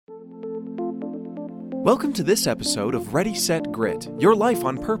Welcome to this episode of Ready, Set, Grit, Your Life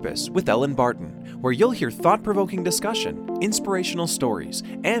on Purpose with Ellen Barton, where you'll hear thought-provoking discussion, inspirational stories,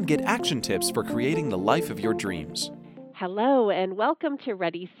 and get action tips for creating the life of your dreams. Hello, and welcome to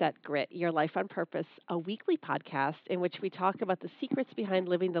Ready, Set, Grit, Your Life on Purpose, a weekly podcast in which we talk about the secrets behind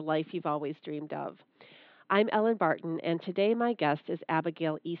living the life you've always dreamed of. I'm Ellen Barton, and today my guest is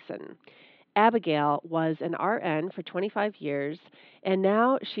Abigail Eason. Abigail was an RN for 25 years, and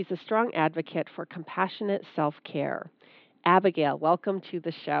now she's a strong advocate for compassionate self-care. Abigail, welcome to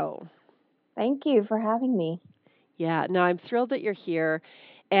the show. Thank you for having me. Yeah, no, I'm thrilled that you're here.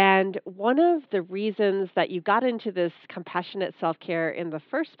 And one of the reasons that you got into this compassionate self-care in the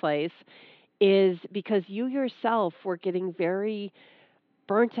first place is because you yourself were getting very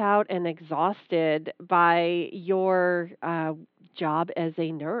burnt out and exhausted by your job as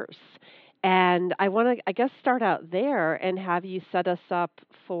a nurse. And I want to, I guess, start out there and have you set us up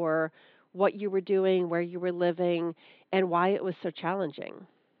for what you were doing, where you were living, and why it was so challenging.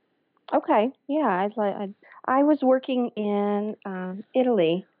 Okay, yeah, I was working in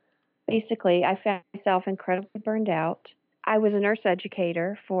Italy. Basically, I found myself incredibly burned out. I was a nurse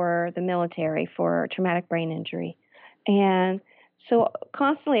educator for the military for traumatic brain injury. And so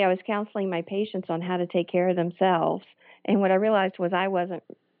constantly I was counseling my patients on how to take care of themselves. And what I realized was I wasn't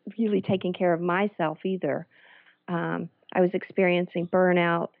really taking care of myself either. I was experiencing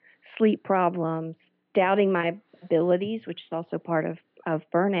burnout, sleep problems, doubting my abilities, which is also part of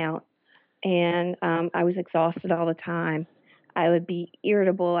burnout. And I was exhausted all the time. I would be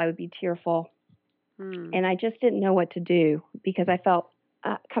irritable. I would be tearful. And I just didn't know what to do because I felt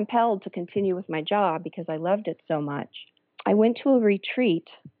compelled to continue with my job because I loved it so much. I went to a retreat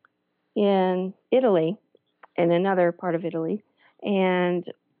in Italy, in another part of Italy, and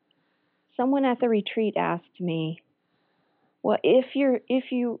someone at the retreat asked me, "Well, if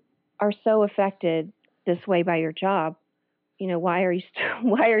you are so affected this way by your job, why are you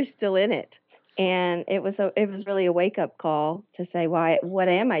still in it?" And it was really a wake up call to say, what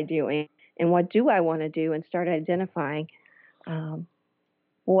am I doing, and what do I want to do, and start identifying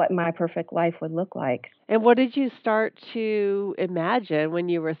what my perfect life would look like. And what did you start to imagine when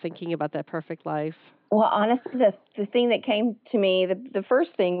you were thinking about that perfect life? Well, honestly, the thing that came to me, the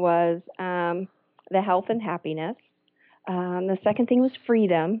first thing was the health and happiness. The second thing was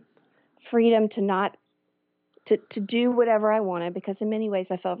freedom to not to do whatever I wanted, because in many ways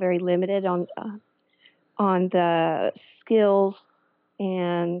I felt very limited on the skills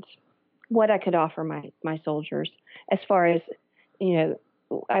and what I could offer my soldiers. As far as,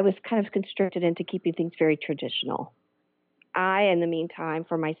 I was kind of constricted into keeping things very traditional. I, in the meantime,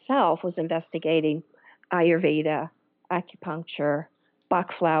 for myself, was investigating Ayurveda, acupuncture,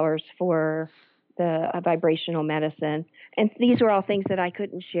 Bach flowers for the vibrational medicine. And these were all things that I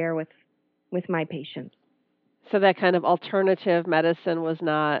couldn't share with my patients. So that kind of alternative medicine was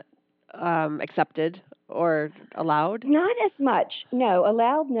not accepted or allowed? Not as much. No,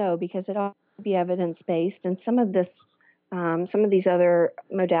 allowed, no, because it ought to be evidence-based. And some of these other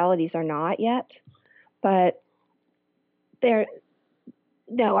modalities are not yet. But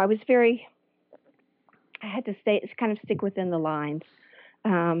I had to kind of stick within the lines.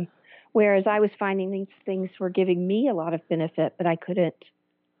 Whereas I was finding these things were giving me a lot of benefit, but I couldn't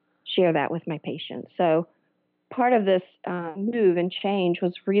share that with my patients. So part of this move and change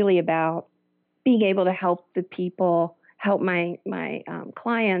was really about being able to help my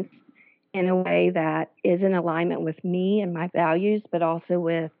clients in a way that is in alignment with me and my values, but also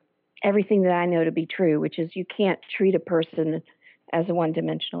with everything that I know to be true, which is you can't treat a person as a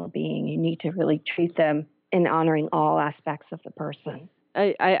one-dimensional being. You need to really treat them in honoring all aspects of the person.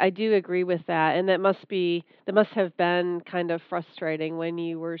 I do agree with that, and that must have been kind of frustrating when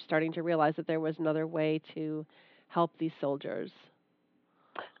you were starting to realize that there was another way to help these soldiers.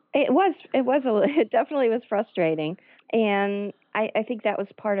 It definitely was frustrating, and I think that was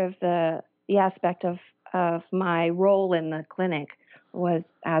part of the aspect of my role in the clinic was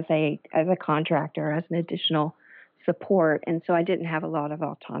as a contractor, as an additional support, and so I didn't have a lot of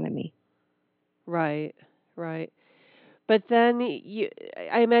autonomy. Right. But then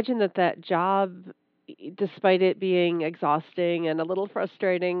I imagine that job, despite it being exhausting and a little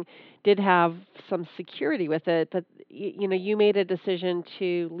frustrating, did have some security with it. But you made a decision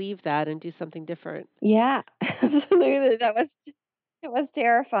to leave that and do something different. Yeah, absolutely. It was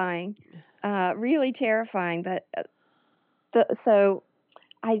terrifying, really terrifying. But so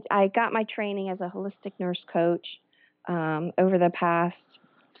I got my training as a holistic nurse coach over the past,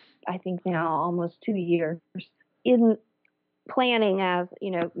 I think now almost 2 years, in planning as,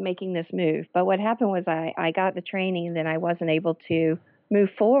 making this move. But what happened was I got the training and then I wasn't able to move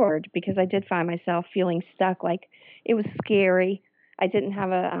forward because I did find myself feeling stuck. Like it was scary. I didn't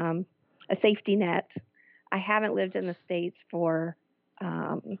have a safety net. I haven't lived in the States for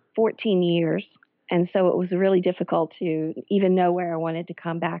 14 years. And so it was really difficult to even know where I wanted to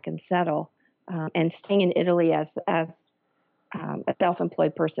come back and settle. And staying in Italy as a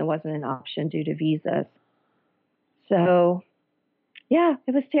self-employed person wasn't an option due to visas. So, yeah,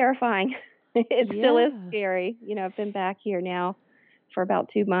 it was terrifying. It still is scary. I've been back here now for about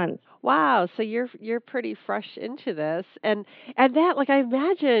 2 months. Wow, so you're pretty fresh into this, and that, like, I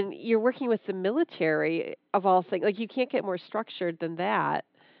imagine you're working with the military of all things. Like, you can't get more structured than that.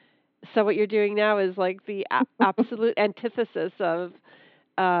 So what you're doing now is like the absolute antithesis of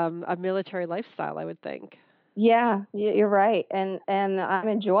a military lifestyle, I would think. Yeah, you're right, and I'm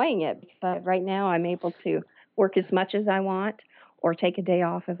enjoying it because right now I'm able to work as much as I want or take a day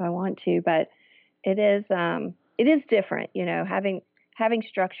off if I want to. But it is different, having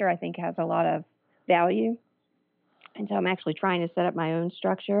structure. I think has a lot of value, and so I'm actually trying to set up my own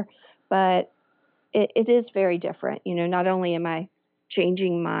structure. But it is very different. Not only am I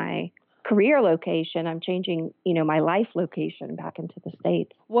changing my career location, I'm changing, my life location back into the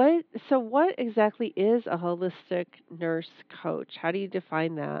States. What exactly is a holistic nurse coach? How do you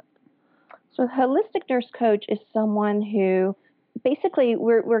define that? So, a holistic nurse coach is someone who basically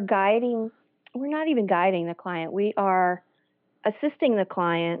we're guiding, we're not even guiding the client, we are assisting the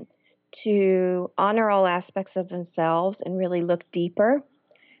client to honor all aspects of themselves and really look deeper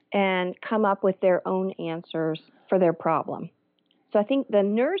and come up with their own answers for their problem. So I think the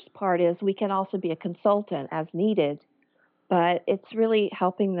nurse part is we can also be a consultant as needed, but it's really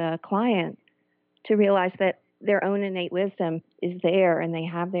helping the client to realize that their own innate wisdom is there and they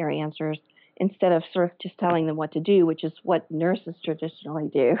have their answers instead of sort of just telling them what to do, which is what nurses traditionally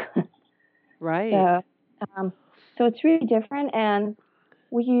do. Right. So it's really different, and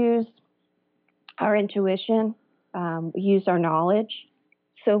we use our intuition, we use our knowledge.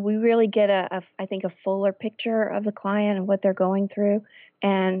 So we really get I think, a fuller picture of the client and what they're going through.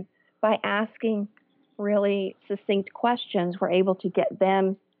 And by asking really succinct questions, we're able to get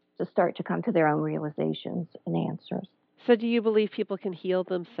them to start to come to their own realizations and answers. So do you believe people can heal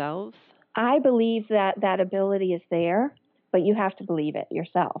themselves? I believe that ability is there, but you have to believe it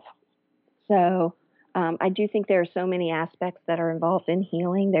yourself. So I do think there are so many aspects that are involved in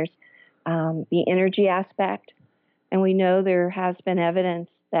healing. There's the energy aspect, and we know there has been evidence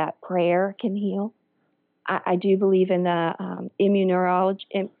that prayer can heal. I do believe in the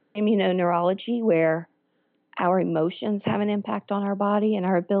immunoneurology, where our emotions have an impact on our body and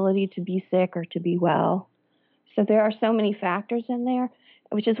our ability to be sick or to be well. So there are so many factors in there,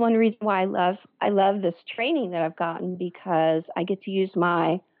 which is one reason why I love this training that I've gotten, because I get to use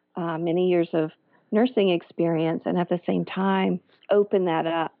my many years of nursing experience and at the same time open that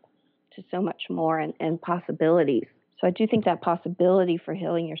up to so much more and possibilities. So I do think that possibility for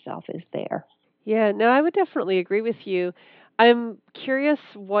healing yourself is there. Yeah, no, I would definitely agree with you. I'm curious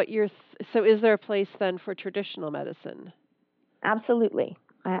what so is there a place then for traditional medicine? Absolutely.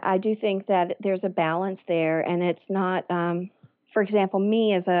 I do think that there's a balance there, and it's not, for example,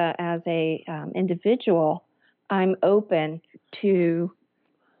 me as a individual, I'm open to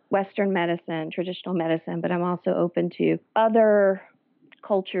Western medicine, traditional medicine, but I'm also open to other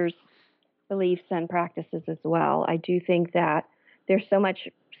cultures, beliefs, and practices as well. I do think that there's so much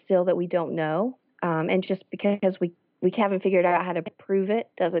still that we don't know, and just because we haven't figured out how to prove it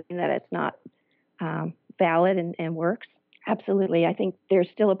doesn't mean that it's not valid and works. Absolutely, I think there's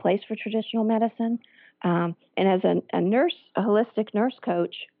still a place for traditional medicine. And as a nurse, a holistic nurse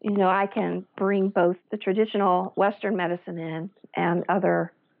coach, I can bring both the traditional Western medicine in and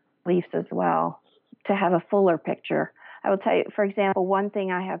other beliefs as well to have a fuller picture. I will tell you, for example, one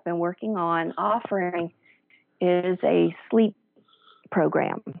thing I have been working on offering is a sleep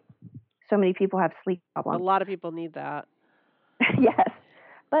program. So many people have sleep problems. A lot of people need that. Yes,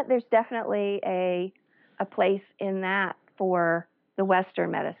 but there's definitely a place in that for the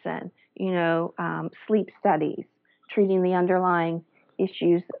Western medicine. Sleep studies, treating the underlying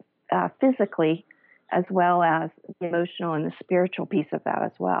issues physically, as well as the emotional and the spiritual piece of that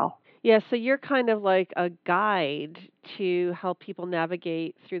as well. Yeah, so you're kind of like a guide to help people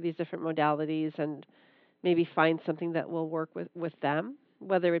navigate through these different modalities and maybe find something that will work with them,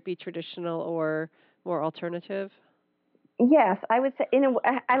 whether it be traditional or more alternative. Yes, I would say.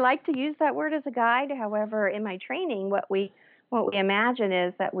 I like to use that word as a guide. However, in my training, what we imagine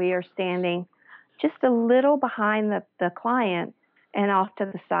is that we are standing just a little behind the client and off to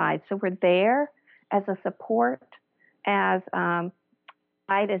the side. So we're there as a support, as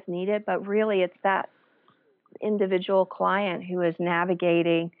guide as needed. But really, it's that individual client who is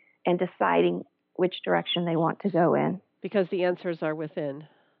navigating and deciding which direction they want to go in. Because the answers are within.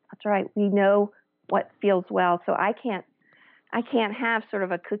 That's right. We know what feels well. So I can't have sort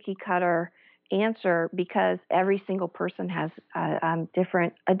of a cookie cutter answer because every single person has a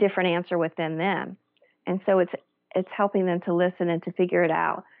different answer within them. And so it's helping them to listen and to figure it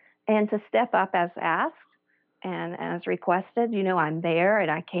out and to step up as asked and as requested. I'm there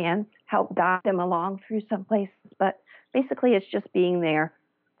and I can help guide them along through some places, but basically it's just being there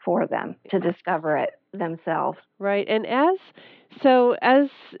for them to discover it themselves. Right. And as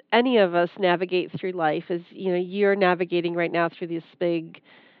any of us navigate through life, as you're navigating right now through this big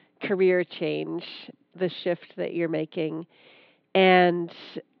career change, the shift that you're making, and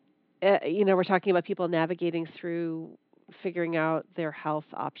we're talking about people navigating through figuring out their health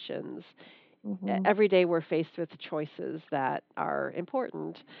options. Mm-hmm. Every day we're faced with choices that are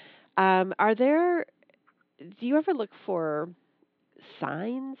important. Do you ever look for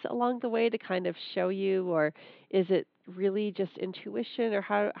signs along the way to kind of show you, or is it really just intuition, or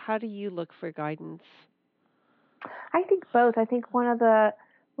how do you look for guidance? I think both. I think one of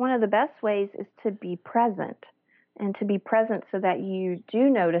the best ways is to be present, and to be present so that you do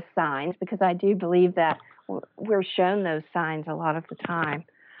notice signs, because I do believe that we're shown those signs a lot of the time,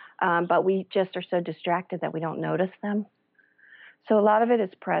 but we just are so distracted that we don't notice them. So a lot of it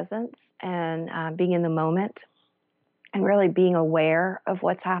is presence and being in the moment and really being aware of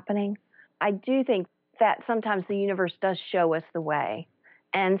what's happening. I do think that sometimes the universe does show us the way,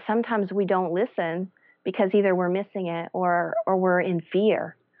 and sometimes we don't listen because either we're missing it or we're in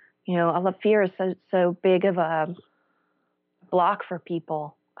fear. Fear is so big of a block for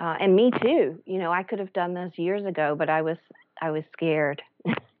people, and me too. I could have done this years ago, but I was scared.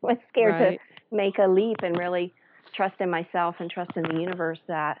 I was scared Right. to make a leap and really trust in myself and trust in the universe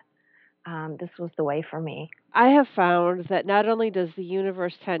that this was the way for me. I have found that not only does the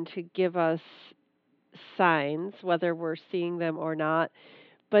universe tend to give us signs, whether we're seeing them or not,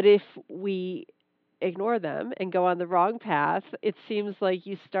 but if we ignore them and go on the wrong path, it seems like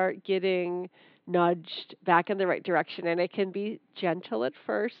you start getting nudged back in the right direction. And it can be gentle at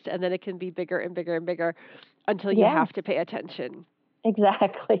first, and then it can be bigger and bigger and bigger until you have to pay attention.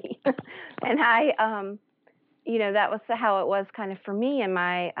 Exactly. And that was how it was kind of for me in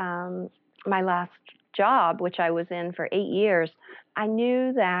my my last job, which I was in for 8 years. I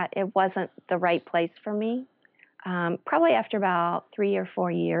knew that it wasn't the right place for me, probably after about 3 or 4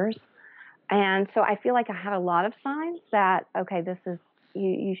 years. And so I feel like I had a lot of signs that, okay, this is,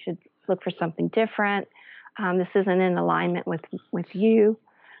 you should look for something different. This isn't in alignment with you.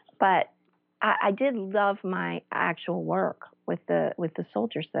 But I did love my actual work with the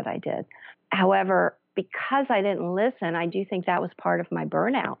soldiers that I did. However, because I didn't listen, I do think that was part of my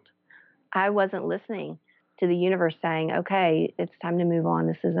burnout. I wasn't listening to the universe saying, okay, it's time to move on.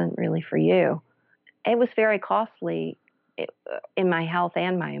 This isn't really for you. It was very costly in my health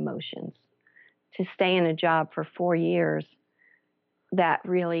and my emotions to stay in a job for 4 years that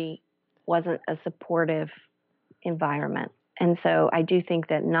really wasn't a supportive environment. And so I do think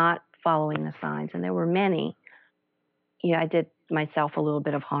that not following the signs, and there were many, I did myself a little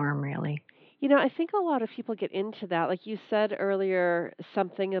bit of harm, really. I think a lot of people get into that. Like you said earlier,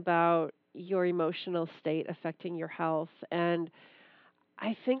 something about your emotional state affecting your health. And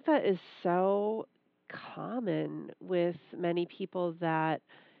I think that is so common with many people that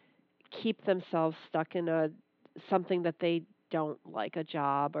keep themselves stuck in something that they don't like, a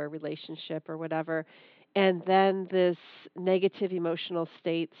job or a relationship or whatever. And then this negative emotional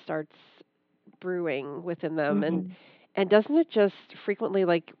state starts brewing within them. Mm-hmm. And doesn't it just frequently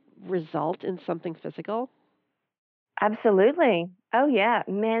result in something physical? Absolutely. Oh, yeah,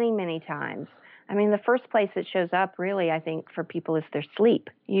 many, many times. I mean, the first place it shows up, really, I think, for people is their sleep.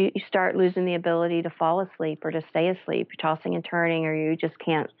 You start losing the ability to fall asleep or to stay asleep. You're tossing and turning, or you just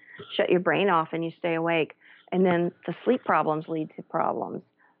can't shut your brain off and you stay awake. And then the sleep problems lead to problems.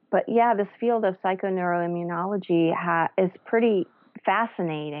 But yeah, this field of psychoneuroimmunology is pretty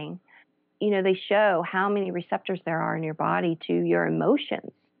fascinating. They show how many receptors there are in your body to your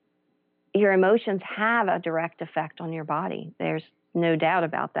emotions. Your emotions have a direct effect on your body. There's no doubt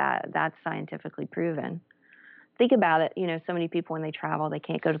about that. That's scientifically proven. Think about it. So many people when they travel, they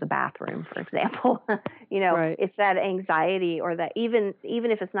can't go to the bathroom, for example. Right. It's that anxiety, or that even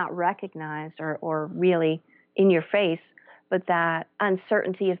if it's not recognized or really in your face, but that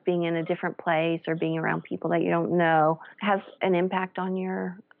uncertainty of being in a different place or being around people that you don't know has an impact on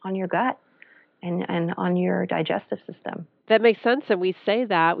your gut and on your digestive system. That makes sense. And we say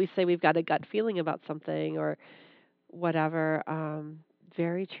we've got a gut feeling about something or whatever.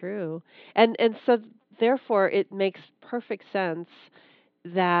 Very true. And so therefore, it makes perfect sense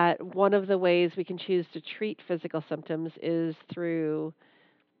that one of the ways we can choose to treat physical symptoms is through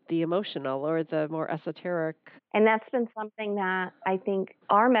the emotional or the more esoteric. And that's been something that I think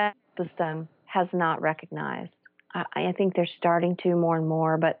our medical system has not recognized. I think they're starting to more and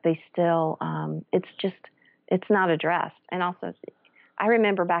more, but they still, it's not addressed. And also, I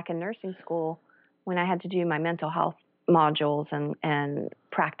remember back in nursing school when I had to do my mental health modules and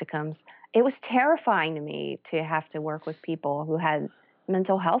practicums, it was terrifying to me to have to work with people who had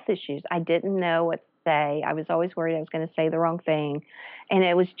mental health issues. I didn't know what to say. I was always worried I was going to say the wrong thing. And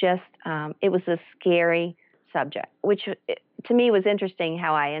it was just, it was a scary subject, which to me was interesting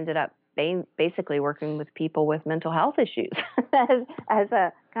how I ended up basically working with people with mental health issues as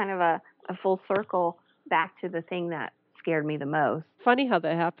a kind of a full circle back to the thing that scared me the most. Funny how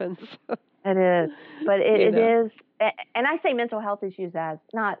that happens. It is, but You it know. is, and I say mental health issues as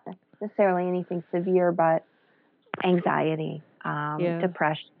not necessarily anything severe, but anxiety, Yeah.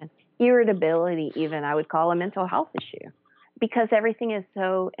 depression, irritability, even I would call a mental health issue. Because everything is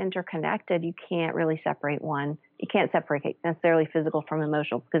so interconnected, you can't really separate one. You can't separate necessarily physical from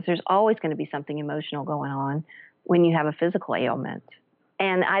emotional because there's always going to be something emotional going on when you have a physical ailment.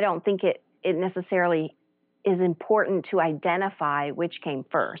 And I don't think it necessarily is important to identify which came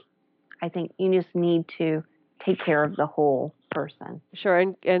first. I think you just need to take care of the whole person. Sure,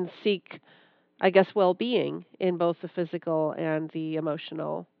 and seek, I guess, well-being in both the physical and the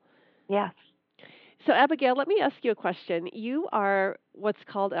emotional. Yes. So, Abigail, let me ask you a question. You are what's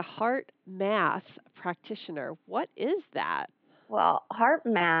called a heart math practitioner. What is that? Well, Heart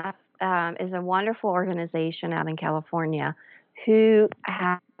Math is a wonderful organization out in California who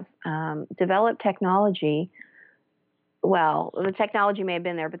have developed technology. Well, the technology may have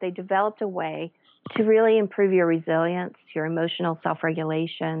been there, but they developed a way to really improve your resilience, your emotional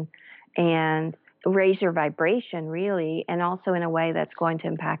self-regulation, and raise your vibration, really, and also in a way that's going to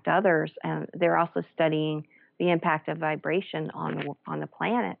impact others. And they're also studying the impact of vibration on the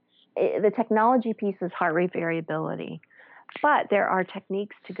planet. The technology piece is heart rate variability, but there are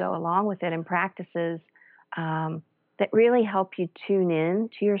techniques to go along with it and practices that really help you tune in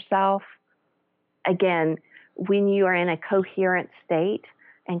to yourself. Again, when you are in a coherent state,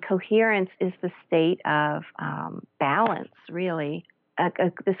 and coherence is the state of balance, really.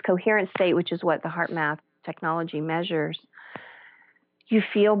 This coherent state, which is what the Heart Math technology measures, you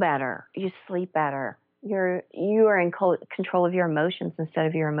feel better, you sleep better, you are in control of your emotions instead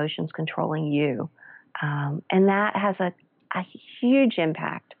of your emotions controlling you, and that has a huge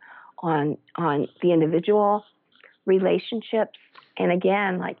impact on the individual, relationships, and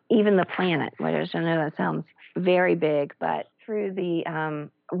again, like even the planet. Which I know that sounds very big, but through the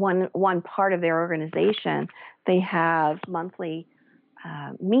one part of their organization, they have monthly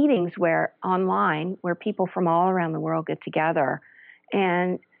meetings online where people from all around the world get together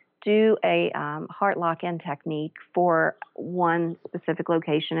and do a heart lock-in technique for one specific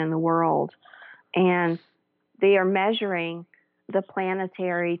location in the world. And they are measuring the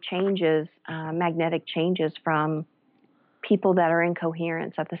planetary changes, magnetic changes from people that are in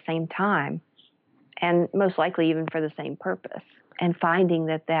coherence at the same time, and most likely even for the same purpose, and finding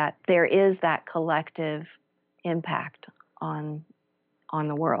that there is that collective impact on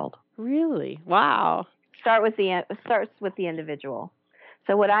the world. Really? Wow. Starts with the individual.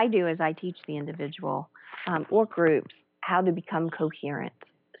 So what I do is I teach the individual or groups how to become coherent.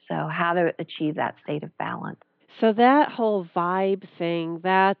 So how to achieve that state of balance. So that whole vibe thing,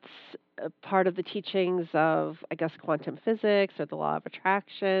 that's part of the teachings of, I guess, quantum physics or the law of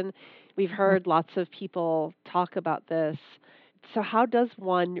attraction. We've heard lots of people talk about this. So how does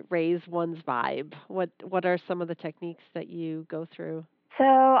one raise one's vibe? What are some of the techniques that you go through? So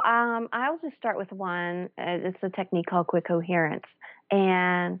I'll just start with one. It's a technique called quick coherence.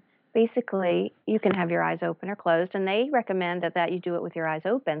 And basically, you can have your eyes open or closed, and they recommend that you do it with your eyes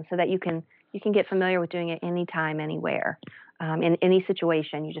open so that you can get familiar with doing it anytime, anywhere. In any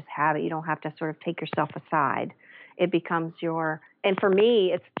situation, you just have it. You don't have to sort of take yourself aside. It becomes and for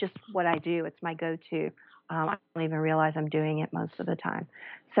me, it's just what I do. It's my go-to. I don't even realize I'm doing it most of the time.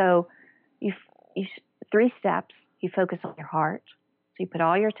 So you 3 steps. You focus on your heart. So you put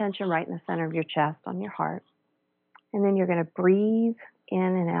all your attention right in the center of your chest on your heart. And then you're going to breathe in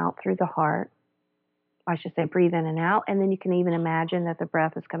and out through the heart. I should say breathe in and out. And then you can even imagine that the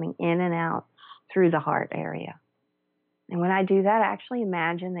breath is coming in and out through the heart area. And when I do that, I actually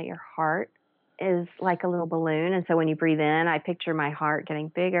imagine that your heart is like a little balloon. And so when you breathe in, I picture my heart getting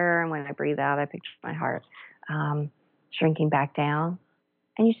bigger. And when I breathe out, I picture my heart shrinking back down.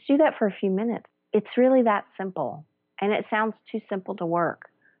 And you just do that for a few minutes. It's really that simple. And it sounds too simple to work,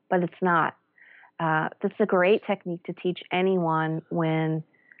 but it's not. That's a great technique to teach anyone when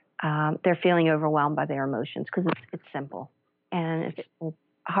they're feeling overwhelmed by their emotions because it's simple and it's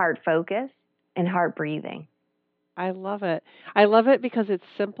heart focus and heart breathing. I love it. I love it because it's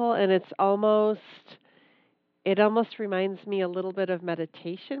simple and it almost reminds me a little bit of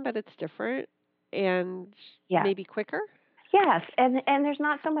meditation, but it's different and Yes. maybe quicker. Yes, and there's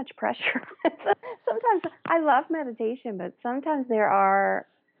not so much pressure. Sometimes I love meditation, but sometimes there are,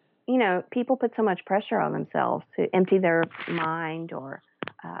 people put so much pressure on themselves to empty their mind or,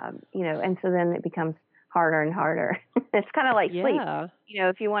 and so then it becomes harder and harder. It's kind of like sleep. Yeah.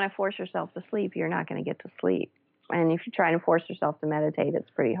 If you want to force yourself to sleep, you're not going to get to sleep. And if you're trying to force yourself to meditate, it's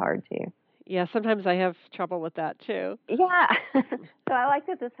pretty hard to. Yeah, sometimes I have trouble with that too. Yeah. So I like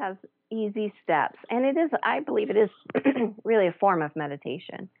that this has easy steps. And I believe it is really a form of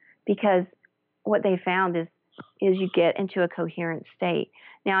meditation because what they found is you get into a coherent state.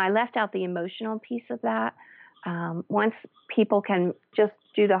 Now, I left out the emotional piece of that. Once people can just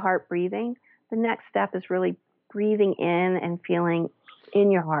do the heart breathing, the next step is really breathing in and feeling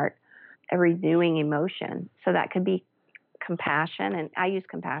in your heart a renewing emotion. So that could be compassion, and I use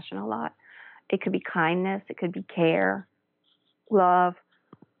compassion a lot. It could be kindness, it could be care, love,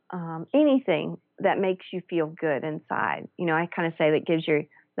 anything that makes you feel good inside. I kind of say that gives you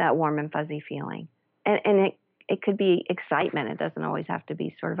that warm and fuzzy feeling. And it could be excitement. It doesn't always have to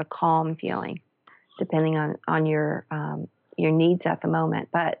be sort of a calm feeling, depending on your needs at the moment.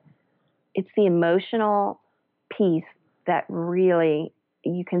 But it's the emotional piece that really,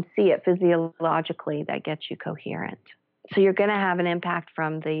 you can see it physiologically, that gets you coherent. So you're going to have an impact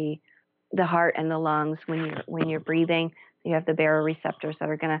from the heart and the lungs when you're breathing. You have the baroreceptors that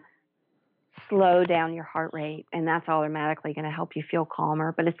are going to slow down your heart rate, and that's automatically going to help you feel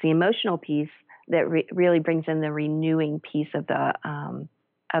calmer. But it's the emotional piece that really brings in the renewing piece of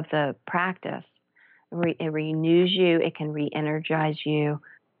the practice. It renews you, it can re-energize you,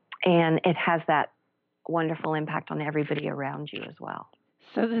 and it has that wonderful impact on everybody around you as well.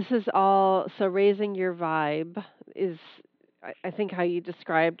 So raising your vibe is, I think, how you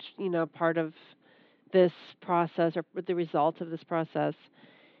described, part of this process or the result of this process.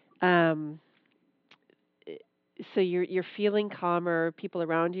 Um, so you're feeling calmer, people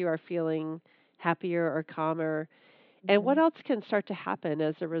around you are feeling happier or calmer. And what else can start to happen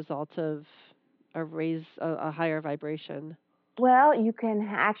as a result of a higher vibration? Well, you can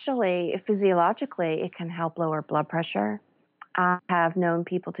actually, physiologically, it can help lower blood pressure. I have known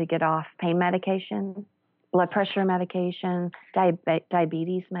people to get off pain medication, blood pressure medication,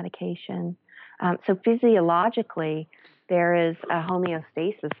 diabetes medication. So physiologically, there is a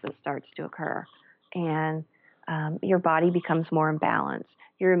homeostasis that starts to occur, and your body becomes more in balance.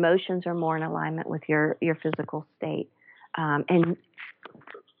 Your emotions are more in alignment with your physical state, and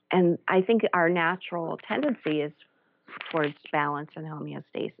I think our natural tendency is towards balance and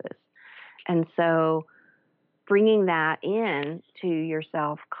homeostasis, and so bringing that in to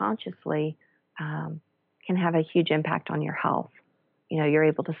yourself consciously can have a huge impact on your health. You're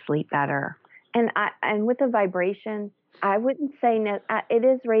able to sleep better. And with the vibration, I wouldn't say it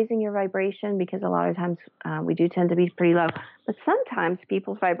is raising your vibration because a lot of times we do tend to be pretty low. But sometimes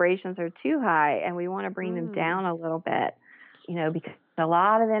people's vibrations are too high and we want to bring them down a little bit, because a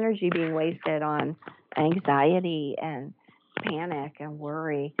lot of energy being wasted on anxiety and panic and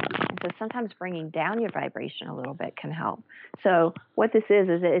worry. And so sometimes bringing down your vibration a little bit can help. So what this is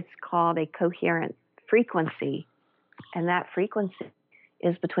it's called a coherent frequency. And that frequency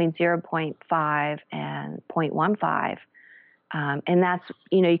is between 0.5 and 0.15. And that's,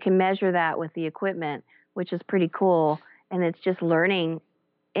 you can measure that with the equipment, which is pretty cool. And it's just learning.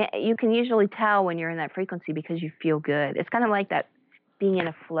 You can usually tell when you're in that frequency because you feel good. It's kind of like that being in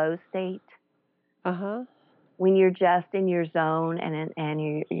a flow state. Uh-huh. When you're just in your zone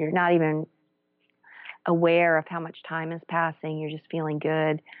and you're not even aware of how much time is passing, you're just feeling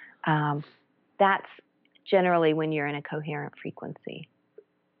good. That's generally when you're in a coherent frequency.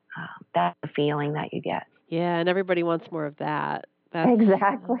 That's the feeling that you get. Yeah, and everybody wants more of that.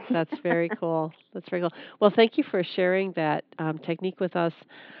 Exactly. That's very cool. That's very cool. Well, thank you for sharing that technique with us.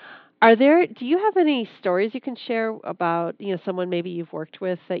 Do you have any stories you can share about, someone maybe you've worked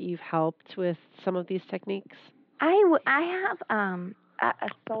with that you've helped with some of these techniques? I have a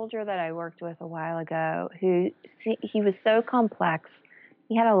soldier that I worked with a while ago he was so complex.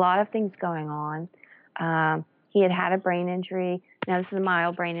 He had a lot of things going on. He had a brain injury. Now, this is a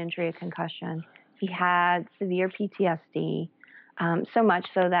mild brain injury, a concussion. He had severe PTSD, so much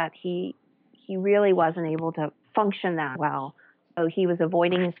so that he really wasn't able to function that well. So he was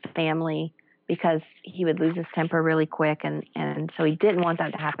avoiding his family because he would lose his temper really quick, and so he didn't want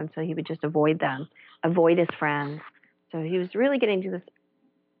that to happen. So he would just avoid them, avoid his friends. So he was really getting to this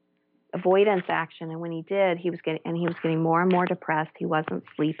avoidance action, and when he did, he was getting more and more depressed. He wasn't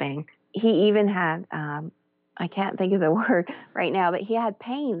sleeping. He even had I can't think of the word right now, but he had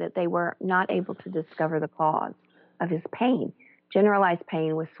pain that they were not able to discover the cause of his pain, generalized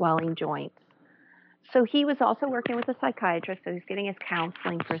pain with swelling joints. So he was also working with a psychiatrist, so he's getting his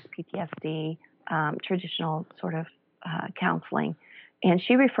counseling for his PTSD, traditional sort of counseling. And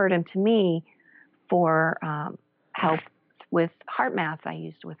she referred him to me for help with HeartMath I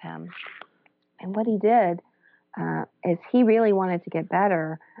used with him. And what he did is he really wanted to get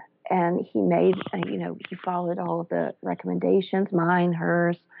better. And he made, he followed all of the recommendations, mine,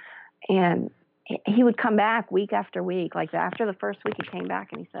 hers. And he would come back week after week. Like after the first week, he came back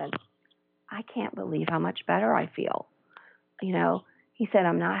and he said, I can't believe how much better I feel. He said,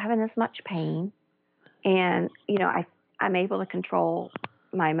 I'm not having as much pain. And, I'm able to control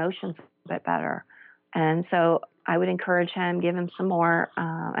my emotions a bit better. And so I would encourage him, give him some more,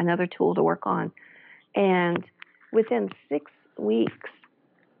 another tool to work on. And within 6 weeks,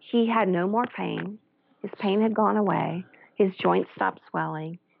 he had no more pain. His pain had gone away. His joints stopped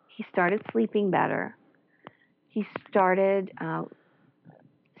swelling. He started sleeping better. He started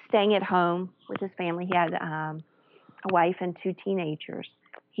staying at home with his family. He had a wife and 2 teenagers.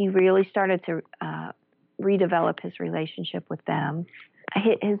 He really started to redevelop his relationship with them.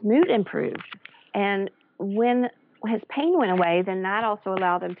 His mood improved. And when his pain went away, then that also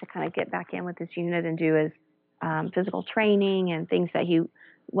allowed him to kind of get back in with his unit and do his physical training and things that he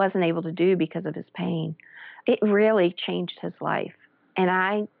wasn't able to do because of his pain. It really changed his life. And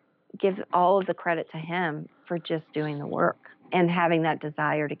I give all of the credit to him for just doing the work and having that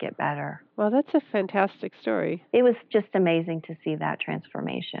desire to get better. Well, that's a fantastic story. It was just amazing to see that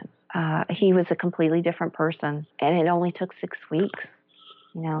transformation. He was a completely different person, and it only took 6 weeks.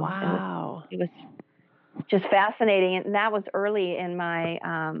 Wow. It was just fascinating. And that was early in my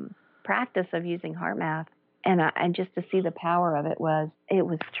practice of using HeartMath. And just to see the power of it was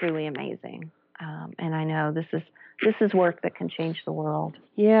truly amazing. And I know this is work that can change the world.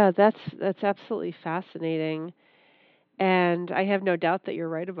 Yeah, that's absolutely fascinating. And I have no doubt that you're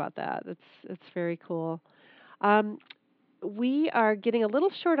right about that. That's very cool. We are getting a little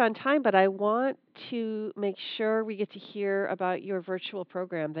short on time, but I want to make sure we get to hear about your virtual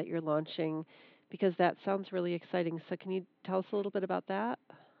program that you're launching because that sounds really exciting. So can you tell us a little bit about that?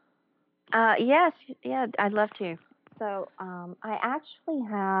 Yes, yeah, I'd love to. So I actually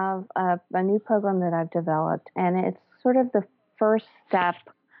have a new program that I've developed, and it's sort of the first step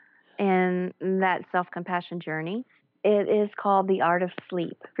in that self-compassion journey. It is called The Art of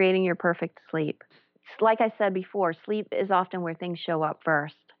Sleep, Creating Your Perfect Sleep. Like I said before, sleep is often where things show up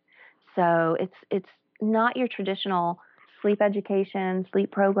first. So it's not your traditional sleep education,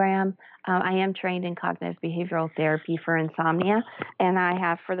 sleep program. I am trained in cognitive behavioral therapy for insomnia, and I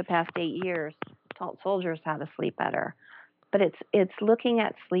have for the past 8 years taught soldiers how to sleep better. But it's looking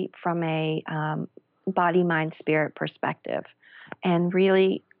at sleep from a body, mind, spirit perspective, and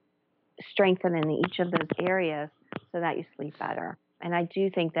really strengthening each of those areas so that you sleep better. And I do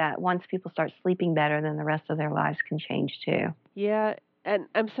think that once people start sleeping better, then the rest of their lives can change too. Yeah. And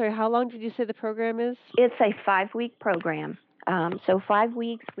I'm sorry, how long did you say the program is? It's a 5-week program. So 5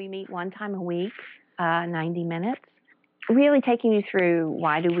 weeks, we meet one time a week, 90 minutes, really taking you through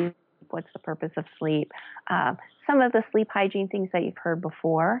what's the purpose of sleep, some of the sleep hygiene things that you've heard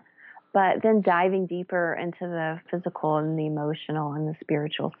before, but then diving deeper into the physical and the emotional and the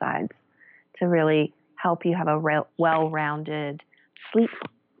spiritual sides to really help you have a well-rounded sleep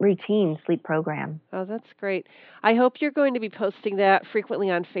routine, sleep program. Oh, that's great. I hope you're going to be posting that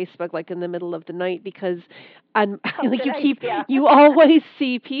frequently on Facebook, like in the middle of the night, because you always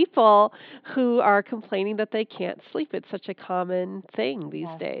see people who are complaining that they can't sleep. It's such a common thing these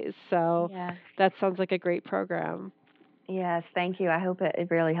days. So that sounds like a great program. Yes, thank you. I hope it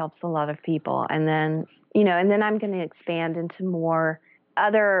really helps a lot of people. And then, I'm going to expand into more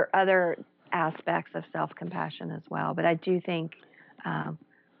other aspects of self-compassion as well. But I do think,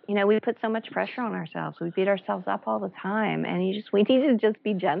 we put so much pressure on ourselves. We beat ourselves up all the time, and we need to just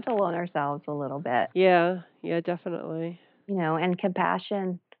be gentle on ourselves a little bit. Yeah, definitely. And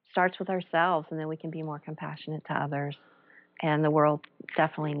compassion starts with ourselves, and then we can be more compassionate to others. And the world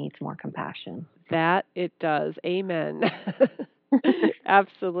definitely needs more compassion. That it does. Amen.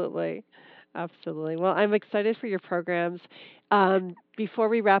 Absolutely. Absolutely. Well, I'm excited for your programs. Before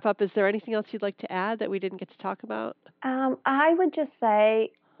we wrap up, is there anything else you'd like to add that we didn't get to talk about? I would just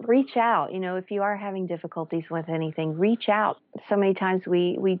say reach out. If you are having difficulties with anything, reach out. So many times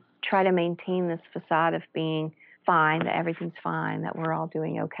we try to maintain this facade of being fine, that everything's fine, that we're all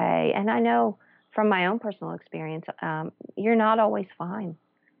doing okay. And I know from my own personal experience, you're not always fine.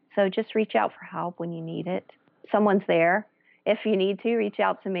 So just reach out for help when you need it. Someone's there. If you need to, reach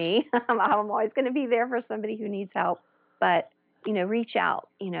out to me. I'm always going to be there for somebody who needs help. But, reach out,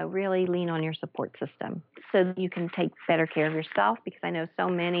 really lean on your support system so that you can take better care of yourself, because I know so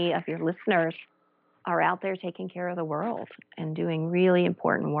many of your listeners are out there taking care of the world and doing really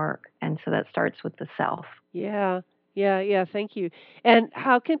important work. And so that starts with the self. Yeah. Thank you. And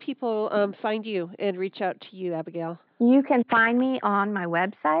how can people find you and reach out to you, Abigail? You can find me on my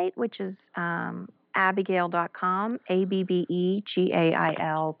website, which is abigail.com,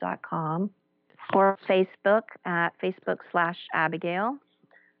 ABBEGAIL.com, or Facebook at Facebook/Abigail,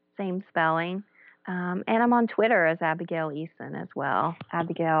 same spelling. And I'm on Twitter as Abigail Eason as well,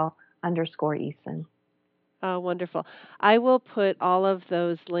 Abigail_Eason. Oh, wonderful. I will put all of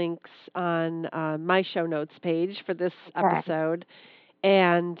those links on my show notes page for this episode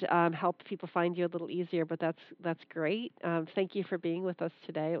and help people find you a little easier. But that's great. Thank you for being with us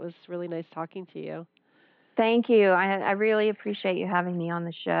today. It was really nice talking to you. Thank you. I really appreciate you having me on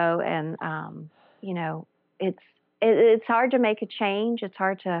the show. And, it's hard to make a change. It's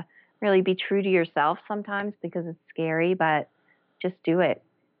hard to really be true to yourself sometimes because it's scary, but just do it.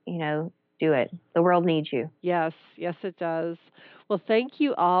 Do it. The world needs you. Yes, it does. Well, thank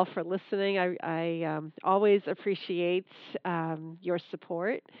you all for listening. I always appreciate your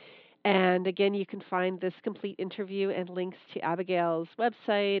support. And again, you can find this complete interview and links to Abigail's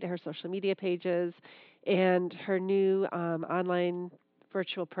website, her social media pages, and her new online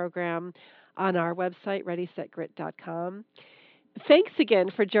virtual program on our website, ReadySetGrit.com. Thanks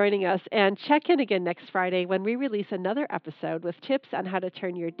again for joining us, and check in again next Friday when we release another episode with tips on how to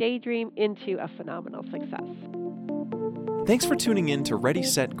turn your daydream into a phenomenal success. Thanks for tuning in to Ready,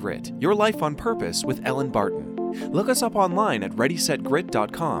 Set, Grit, Your Life on Purpose with Ellen Barton. Look us up online at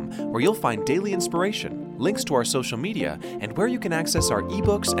ReadySetGrit.com, where you'll find daily inspiration, links to our social media, and where you can access our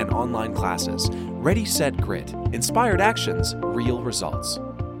ebooks and online classes. Ready, Set, Grit. Inspired actions, real results.